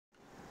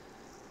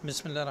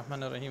بسم اللہ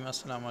الرحمن الرحیم۔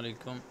 السلام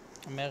علیکم۔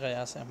 میں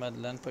Ghiyas Ahmad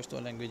learn Pashto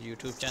language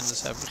YouTube channel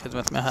سے آپ کی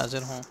خدمت میں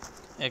حاضر ہوں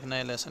ایک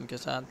نئے لیسن کے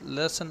ساتھ۔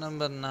 لیسن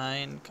نمبر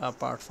 9 کا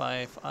پارٹ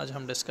 5 آج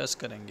ہم ڈسکس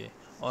کریں گے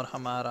اور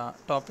ہمارا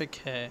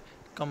ٹاپک ہے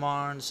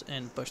کمانڈز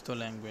ان پشتو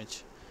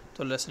لینگویج۔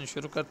 تو لیسن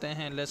شروع کرتے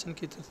ہیں۔ لیسن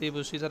کی ترتیب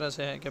اسی طرح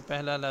سے ہے کہ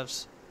پہلا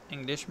لفظ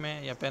انگلش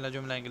میں یا پہلا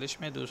جملہ انگلش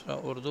میں، دوسرا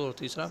اردو اور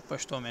تیسرا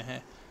پشتو میں ہے۔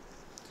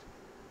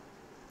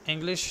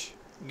 انگلش،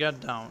 گیٹ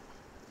ڈاؤن،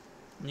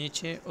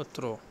 نیچے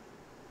اترو،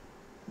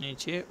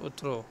 نیچے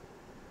اترو۔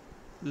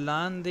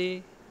 لاندے،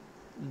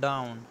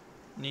 ڈاؤن،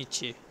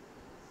 نیچے۔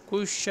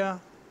 کوشا،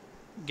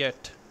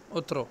 گیٹ،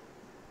 اترو،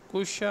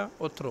 کوشا،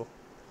 اترو،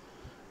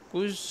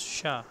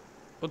 کوشا،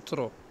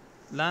 اترو۔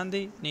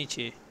 لاندے،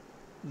 نیچے،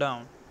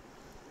 ڈاؤن۔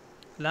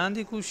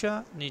 لاندے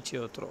کوشا، نیچے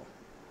اترو۔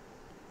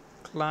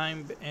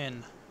 کلائمب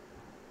ان،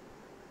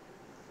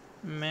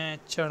 میں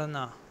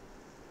چڑھنا،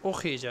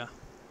 اخیجا،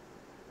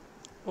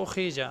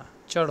 اخیجا،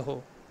 چڑھو،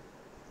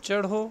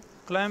 چڑھو۔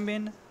 کلائمب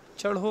ان،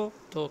 چڑھو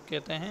تو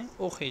کہتے ہیں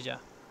اخیجا۔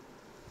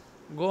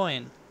 گو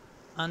ان،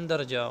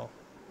 اندر جاؤ۔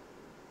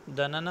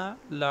 دننا،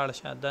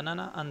 لاڑشا،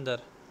 دننا اندر،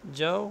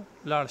 جاؤ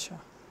لاڑشا۔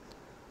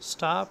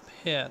 سٹاپ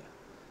ہیئر،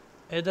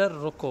 ادھر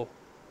رکو۔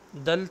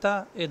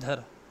 دلتا، ادھر،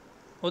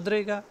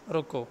 ادھرے گا،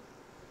 رکو۔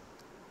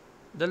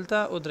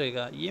 دلتا، ادھرے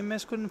گا، یہ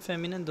میسکولن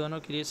فیمینن دونوں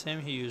کے لیے سیم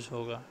ہی یوز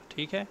ہوگا،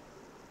 ٹھیک ہے۔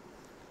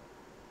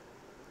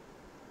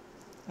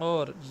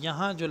 اور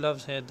یہاں جو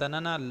لفظ ہے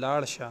دننا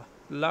لاڑشا،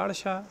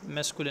 لاڑشا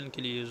میسکولن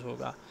کے لیے یوز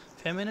ہوگا،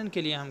 فیمینن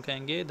کے لیے ہم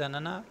کہیں گے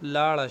دننا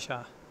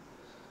لاڑشا،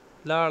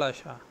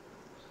 لاڑشا۔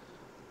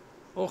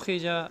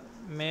 اوخیجا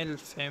میل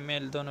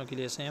فیمیل دونوں کے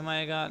لیے سیم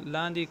آئے گا۔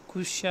 لاندی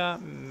کوشا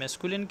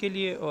میسکولن کے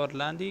لیے اور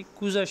لاندی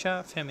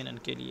کوزشا فیمینن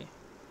کے لیے۔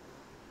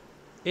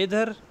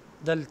 ادھر،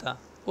 دلتا،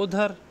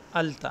 ادھر،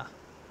 التا،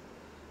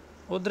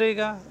 ادھرے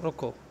گا،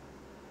 رکو۔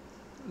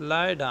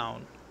 لائے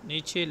ڈاؤن،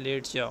 نیچے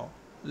لیٹ جاؤ۔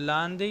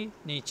 لاندی،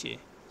 نیچے۔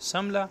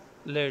 سملا،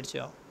 لیٹ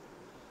جاؤ۔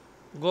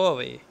 گو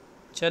اوے،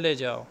 چلے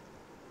جاؤ۔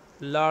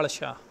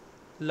 لاڑشا،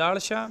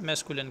 لاڑشا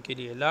میسکولن کے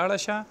لیے،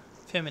 لاڑشا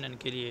فیمینن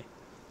کے لیے۔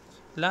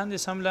 لاندی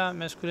سملا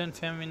میسکولن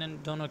فیمینن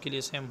دونوں کے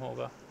لیے سیم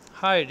ہوگا۔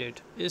 ہائیڈ اٹ،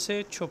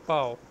 اسے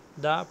چھپاؤ۔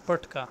 دا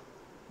پٹکا،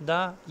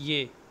 دا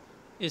یہ،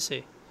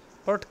 اسے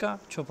پٹکا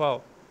چھپاؤ۔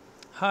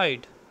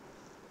 ہائیڈ،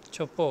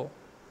 چھپو،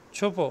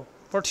 چھپو۔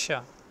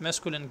 پٹشا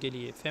میسکولن کے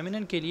لیے،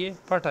 فیمینن کے لیے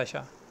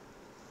پٹاشا۔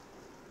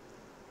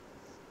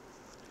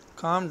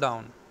 کام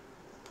ڈاؤن،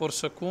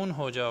 پرسکون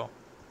ہو جاؤ۔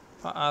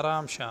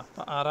 آرام شا،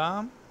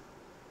 آرام،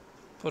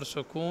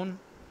 پرسکون،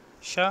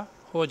 شا،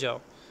 ہو جاؤ۔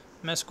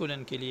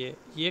 میسکولن کے لیے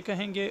یہ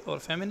کہیں گے اور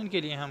فیمینن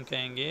کے لیے ہم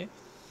کہیں گے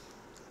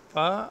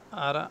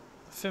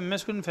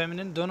میسکولن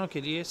فیمینن دونوں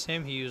کے لیے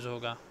سیم ہی یوز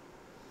ہوگا۔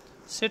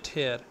 سٹ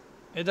ہیئر،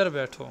 ادھر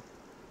بیٹھو۔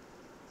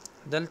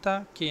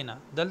 دلتا، کینا،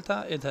 دلتا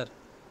ادھر،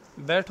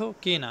 بیٹھو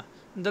کینا۔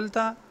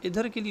 دلتا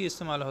ادھر کے لیے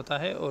استعمال ہوتا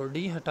ہے اور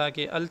ڈی ہٹا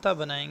کے التا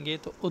بنائیں گے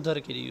تو ادھر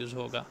کے لیے یوز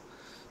ہوگا۔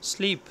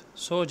 سلیپ،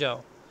 سو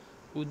جاؤ۔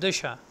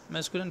 ادشا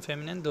میسکولن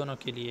فیمینن دونوں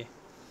کے لیے۔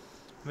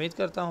 امید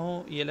کرتا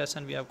ہوں یہ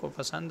لیسن بھی آپ کو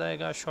پسند آئے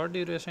گا۔ شارٹ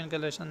ڈیوریشن کا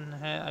لیسن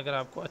ہے، اگر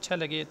آپ کو اچھا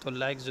لگے تو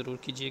لائک ضرور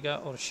کیجیے گا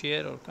اور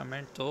شیئر اور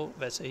کمنٹ تو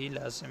ویسے ہی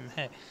لازم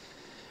ہے۔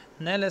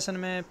 نئے لیسن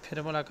میں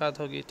پھر ملاقات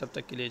ہوگی، تب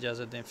تک کے لیے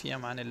اجازت دیں۔ فی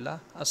امان اللہ،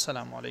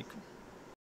 السلام علیکم۔